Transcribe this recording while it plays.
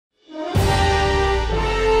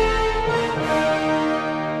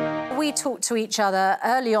talked to each other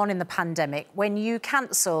early on in the pandemic when you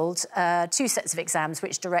cancelled 2 sets of exams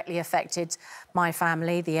which directly affected my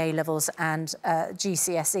family, the A-levels and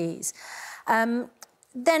GCSEs.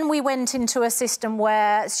 Then we went into a system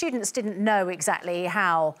where students didn't know exactly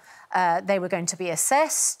how they were going to be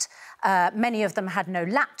assessed. Many of them had no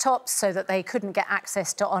laptops so that they couldn't get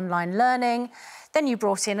access to online learning. Then you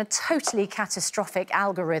brought in a totally catastrophic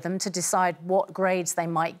algorithm to decide what grades they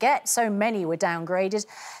might get. So many were downgraded.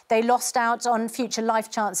 They lost out on future life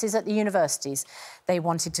chances at the universities they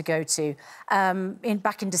wanted to go to.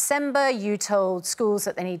 Back in December, you told schools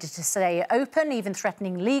that they needed to stay open, even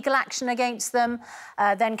threatening legal action against them.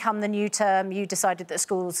 Then come the new term, you decided that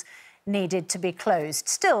schools needed to be closed.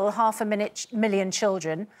 Still, 500,000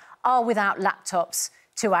 children are without laptops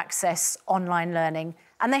to access online learning,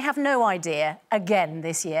 and they have no idea, again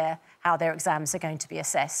this year, how their exams are going to be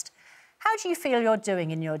assessed. How do you feel you're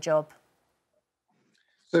doing in your job?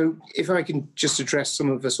 So if I can just address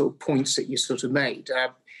some of the sort of points that you sort of made.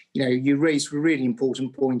 You raised a really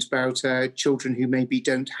important point about children who maybe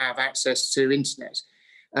don't have access to internet.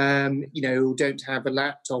 Don't have a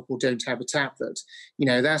laptop or don't have a tablet.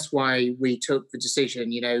 That's why we took the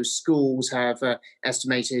decision. Schools have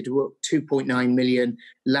estimated 2.9 million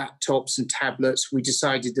laptops and tablets. We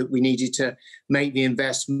decided that we needed to make the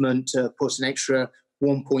investment to put an extra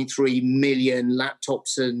 1.3 million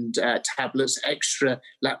laptops and extra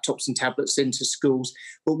laptops and tablets into schools.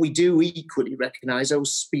 But we do equally recognise there will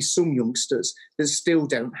be some youngsters that still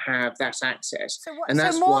don't have that access. So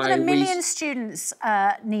more than 1 million students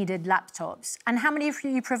needed laptops. And how many have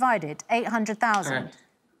you provided? 800,000?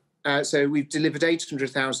 So we've delivered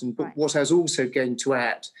 800,000. But what I was also going to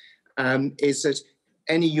add is that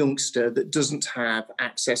any youngster that doesn't have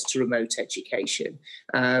access to remote education.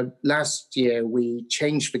 Last year, we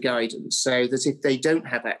changed the guidance so that if they don't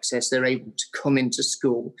have access, they're able to come into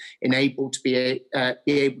school and able to be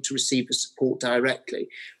able to receive the support directly.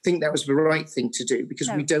 I think that was the right thing to do because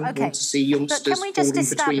we don't want to see youngsters falling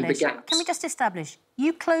between the gaps. Can we just establish,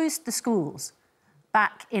 you closed the schools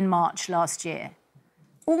back in March last year.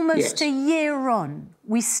 Almost a year on,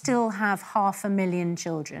 we still have 500,000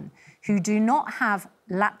 children who do not have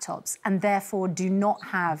laptops and therefore do not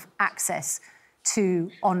have access to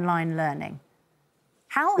online learning.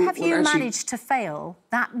 How have you managed to fail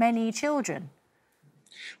that many children?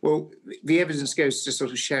 Well, the evidence goes to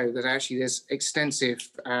sort of show that actually there's extensive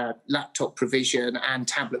laptop provision and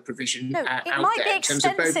tablet provision out there. It might be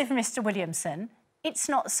extensive, Mr. Williamson. It's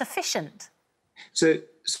not sufficient. So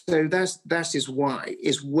that is why,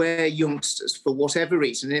 is where youngsters, for whatever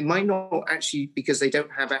reason, it might not actually because they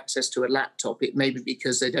don't have access to a laptop, it may be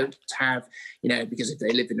because they don't have, because if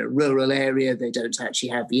they live in a rural area, they don't actually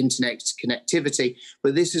have the internet connectivity.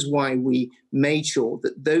 But this is why we made sure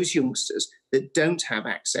that those youngsters that don't have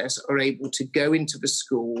access are able to go into the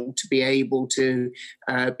school to be able to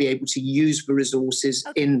use the resources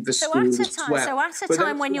in the school as well. So at a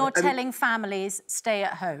time when you're telling families stay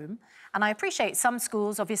at home, and I appreciate some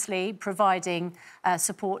schools obviously providing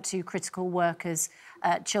support to critical workers,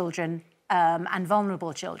 children and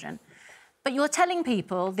vulnerable children, but you're telling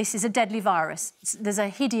people this is a deadly virus, there's a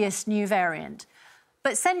hideous new variant.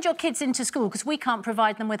 But send your kids into school because we can't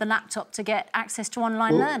provide them with a laptop to get access to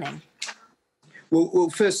online learning. Well,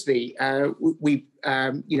 firstly, we,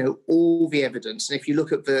 all the evidence, and if you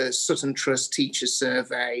look at the Sutton Trust Teacher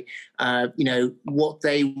Survey, what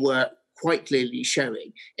they were quite clearly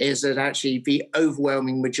showing is that actually the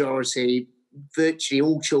overwhelming majority, virtually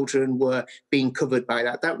all children were being covered by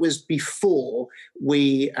that. That was before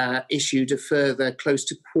we issued a further close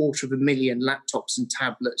to 250,000 laptops and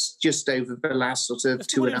tablets just over the last sort of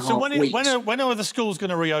 2.5 weeks. When are the schools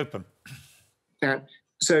going to reopen? And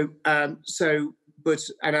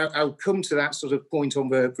I'll come to that sort of point on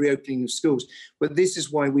the reopening of schools, but this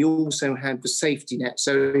is why we also have the safety net.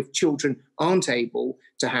 So if children aren't able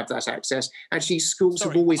to have that access, actually schools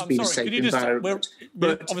have always been a safe environment.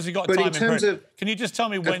 We've obviously got time in print. Can you just tell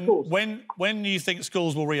me when you think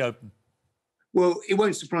schools will reopen? Well, it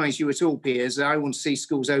won't surprise you at all, Piers. I want to see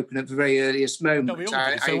schools open at the very earliest moment. No, we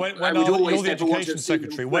all do. So you're the Education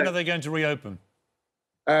Secretary. When are they going to reopen?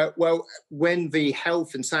 Well, when the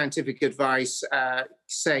health and scientific advice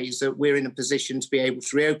says that we're in a position to be able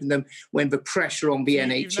to reopen them, when the pressure on the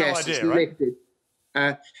NHS is lifted,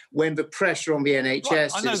 when the pressure on the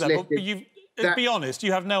NHS is lifted... But be honest,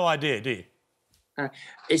 you have no idea, do you?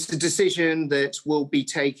 It's a decision that will be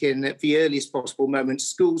taken at the earliest possible moment.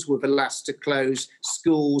 Schools were the last to close.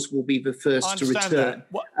 Schools will be the first to return.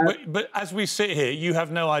 But as we sit here, you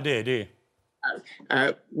have no idea, do you?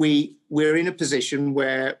 we're in a position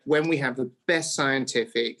where when we have the best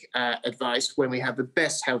scientific advice, when we have the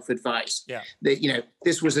best health advice, that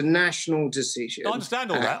this was a national decision. I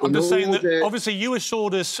understand all that. I'm just saying that obviously you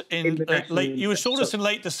assured us in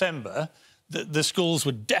late December that the schools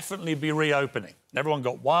would definitely be reopening. Everyone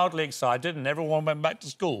got wildly excited and everyone went back to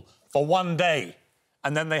school for one day,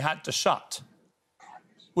 and then they had to shut,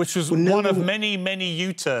 which was one of many, many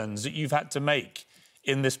U-turns that you've had to make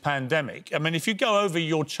in this pandemic. I mean, if you go over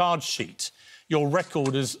your charge sheet, your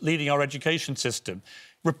record as leading our education system,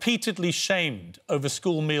 repeatedly shamed over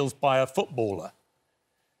school meals by a footballer,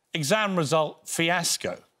 exam result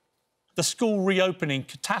fiasco, the school reopening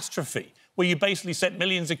catastrophe, where you basically sent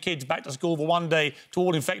millions of kids back to school for one day to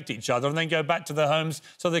all infect each other and then go back to their homes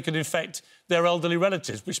so they could infect their elderly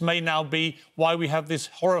relatives, which may now be why we have this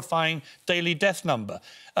horrifying daily death number.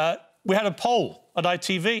 We had a poll at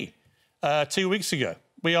ITV 2 weeks ago.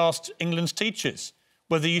 We asked England's teachers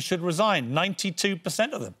whether you should resign.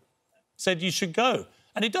 92% of them said you should go.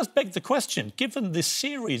 And it does beg the question, given this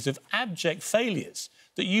series of abject failures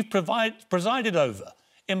that you've presided over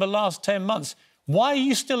in the last 10 months, why are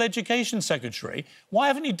you still Education Secretary? Why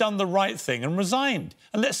haven't you done the right thing and resigned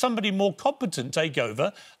and let somebody more competent take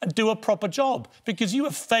over and do a proper job? Because you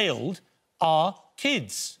have failed our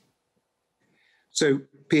kids. So,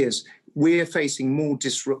 Piers, we're facing more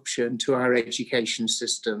disruption to our education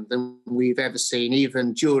system than we've ever seen,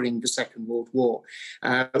 even during the Second World War.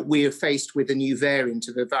 We are faced with a new variant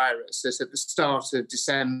of the virus that at the start of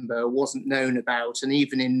December wasn't known about, and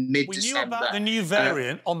even in mid-December... We knew about the new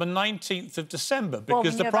variant on the 19th of December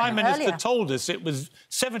because the Prime Minister told us it was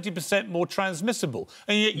 70% more transmissible.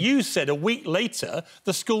 And yet you said a week later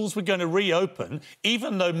the schools were going to reopen,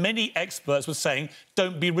 even though many experts were saying,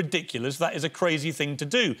 don't be ridiculous, that is a crazy thing to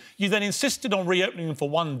do. You then insisted on reopening them for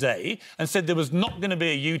one day and said there was not going to be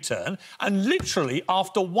a U-turn, and literally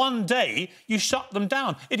after one day you shut them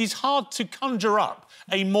down. It is hard to conjure up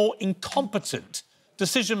a more incompetent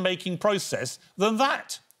decision-making process than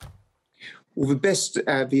that. Well,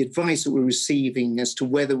 the advice that we're receiving as to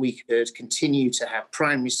whether we could continue to have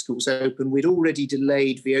primary schools open, we'd already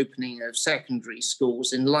delayed the opening of secondary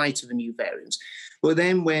schools in light of a new variant. But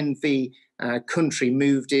then when the country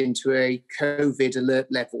moved into a COVID alert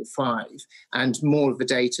level 5 and more of the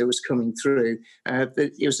data was coming through,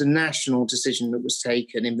 it was a national decision that was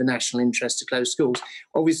taken in the national interest to close schools.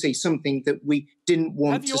 Obviously, something that we didn't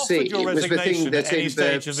want to see. It was the thing that in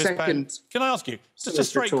the second... Can I ask you, just a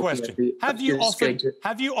straight question, have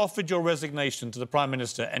you offered your resignation to the Prime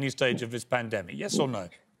Minister at any stage of this pandemic, yes or no?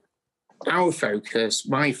 Our focus,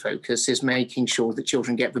 my focus, is making sure that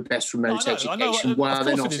children get the best remote education while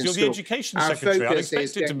they're not in school. You're the Education Secretary. I'd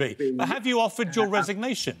expect it to be. But have you offered your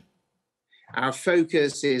resignation? Our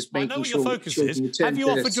focus is making sure that children return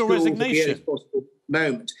to school at the earliest possible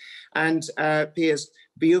moment. And, Piers,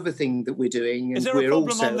 the other thing that we're doing... Is there a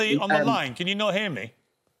problem on the line? Can you not hear me?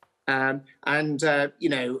 Mr.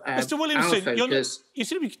 Williamson, you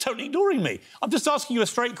seem to be totally ignoring me. I'm just asking you a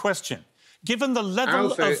straight question. Given the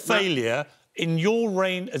level of failure in your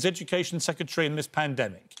reign as Education Secretary in this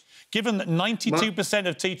pandemic, given that 92%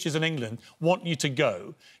 of teachers in England want you to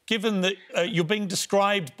go, given that you're being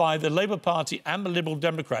described by the Labour Party and the Liberal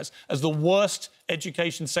Democrats as the worst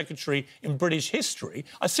Education Secretary in British history,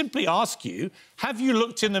 I simply ask you, have you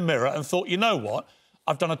looked in the mirror and thought, you know what,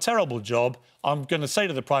 I've done a terrible job. I'm going to say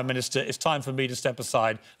to the Prime Minister, it's time for me to step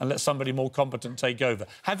aside and let somebody more competent take over.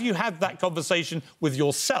 Have you had that conversation with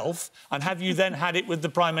yourself, and have you then had it with the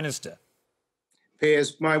Prime Minister?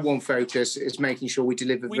 Piers, my one focus is making sure we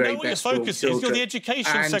deliver the very best for children. We know what your focus is. You're the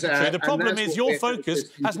Education Secretary. The problem is your focus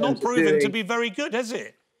has not proven to be very good, has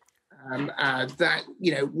it?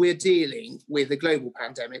 We're dealing with a global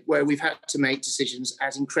pandemic where we've had to make decisions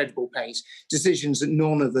at incredible pace, decisions that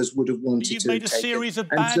none of us would have wanted to have taken. You've made a series of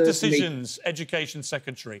bad decisions, Education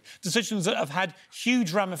Secretary, decisions that have had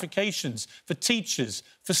huge ramifications for teachers,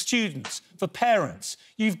 for students, for parents.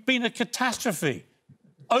 You've been a catastrophe.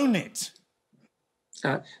 Own it.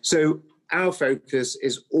 So our focus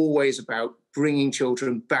is always about bringing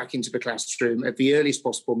children back into the classroom at the earliest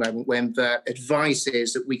possible moment when the advice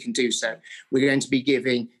is that we can do so. We're going to be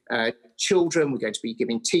giving children, we're going to be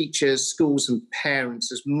giving teachers, schools and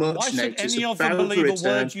parents as much notice. Why should any of them believe a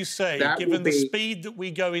word you say, given the speed that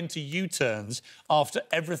we go into U-turns after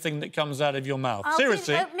everything that comes out of your mouth?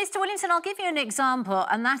 Seriously. Mr. Williamson, I'll give you an example,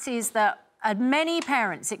 and that is that many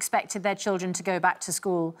parents expected their children to go back to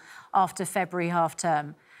school after February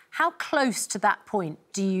half-term. How close to that point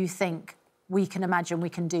do you think we can imagine we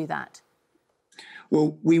can do that?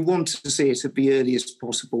 Well, we want to see it at the earliest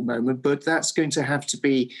possible moment, but that's going to have to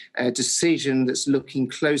be a decision that's looking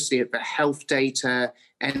closely at the health data,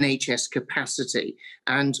 NHS capacity.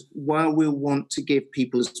 And while we'll want to give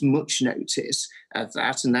people as much notice of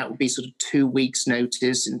that, and that will be sort of 2 weeks'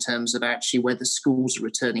 notice in terms of actually whether schools are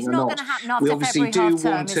returning or not. It's not going to happen after February half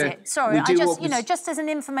term, is it? Sorry, just as an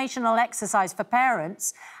informational exercise for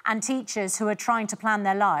parents and teachers who are trying to plan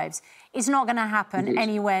their lives, it's not going to happen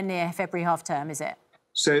anywhere near February half term, is it?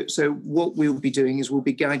 So what we'll be doing is we'll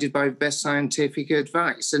be guided by the best scientific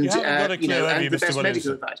advice and, and the best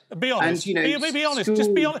medical advice. Be honest. And, be honest.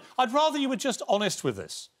 Just be honest. I'd rather you were just honest with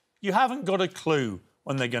us. You haven't got a clue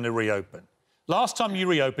when they're going to reopen. Last time you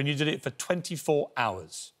reopened, you did it for 24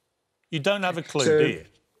 hours. You don't have a clue, do you?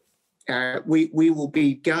 We will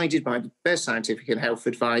be guided by the best scientific and health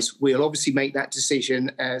advice. We'll obviously make that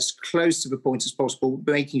decision as close to the point as possible,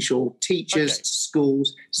 making sure teachers,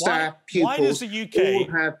 schools, staff, pupils all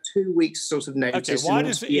have 2 weeks sort of notice.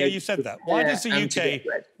 Okay, you said that. Why does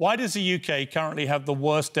the UK currently have the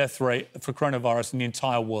worst death rate for coronavirus in the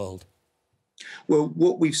entire world? Well,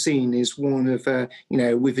 what we've seen is one of,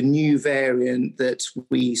 with a new variant that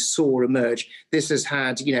we saw emerge, this has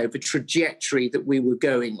had, the trajectory that we were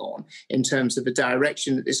going on in terms of the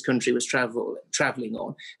direction that this country was travelling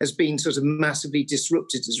on has been sort of massively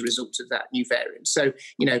disrupted as a result of that new variant. So,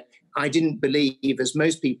 I didn't believe, as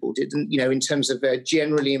most people didn't, in terms of a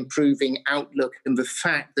generally improving outlook and the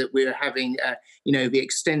fact that we're having, the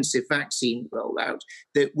extensive vaccine rollout,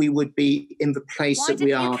 that we would be in the place that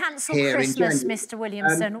we are here in January. Why didn't you cancel Christmas, Mr.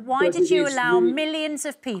 Williamson? Why did you allow millions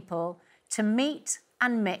of people to meet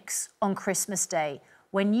and mix on Christmas Day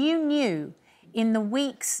when you knew in the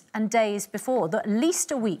weeks and days before, at least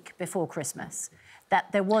a week before Christmas,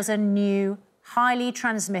 that there was a new, highly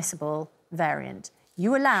transmissible variant?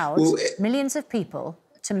 You allowed millions of people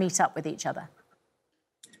to meet up with each other.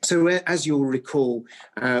 So, as you'll recall,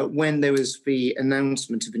 when there was the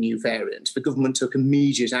announcement of a new variant, the government took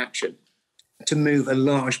immediate action to move a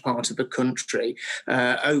large part of the country,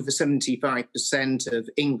 over 75% of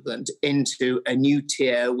England, into a new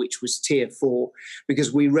tier, which was tier 4,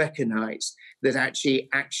 because we recognised that actually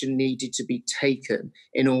action needed to be taken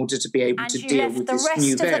in order to be able to deal with this new variant. And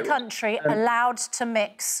you left the rest of the country allowed to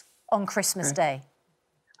mix on Christmas Day.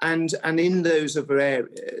 And in those other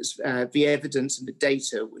areas, the evidence and the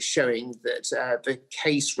data was showing that the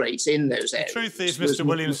case rates in those areas... The truth is, Mr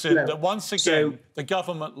Williamson, that once again, the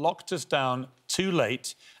government locked us down too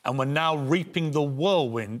late and we're now reaping the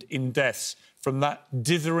whirlwind in deaths from that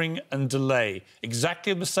dithering and delay,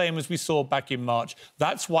 exactly the same as we saw back in March.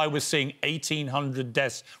 That's why we're seeing 1,800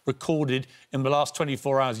 deaths recorded in the last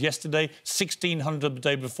 24 hours. Yesterday, 1,600 the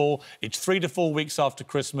day before. It's 3 to 4 weeks after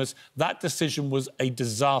Christmas. That decision was a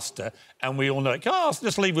disaster, and we all know it. Can I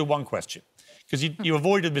just leave with one question? Because you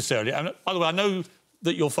avoided this earlier. And by the way, I know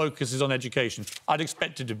that your focus is on education. I'd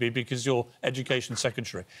expect it to be because you're Education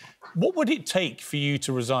Secretary. What would it take for you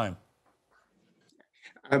to resign?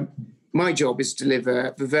 My job is to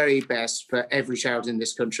deliver the very best for every child in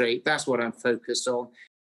this country. That's what I'm focused on.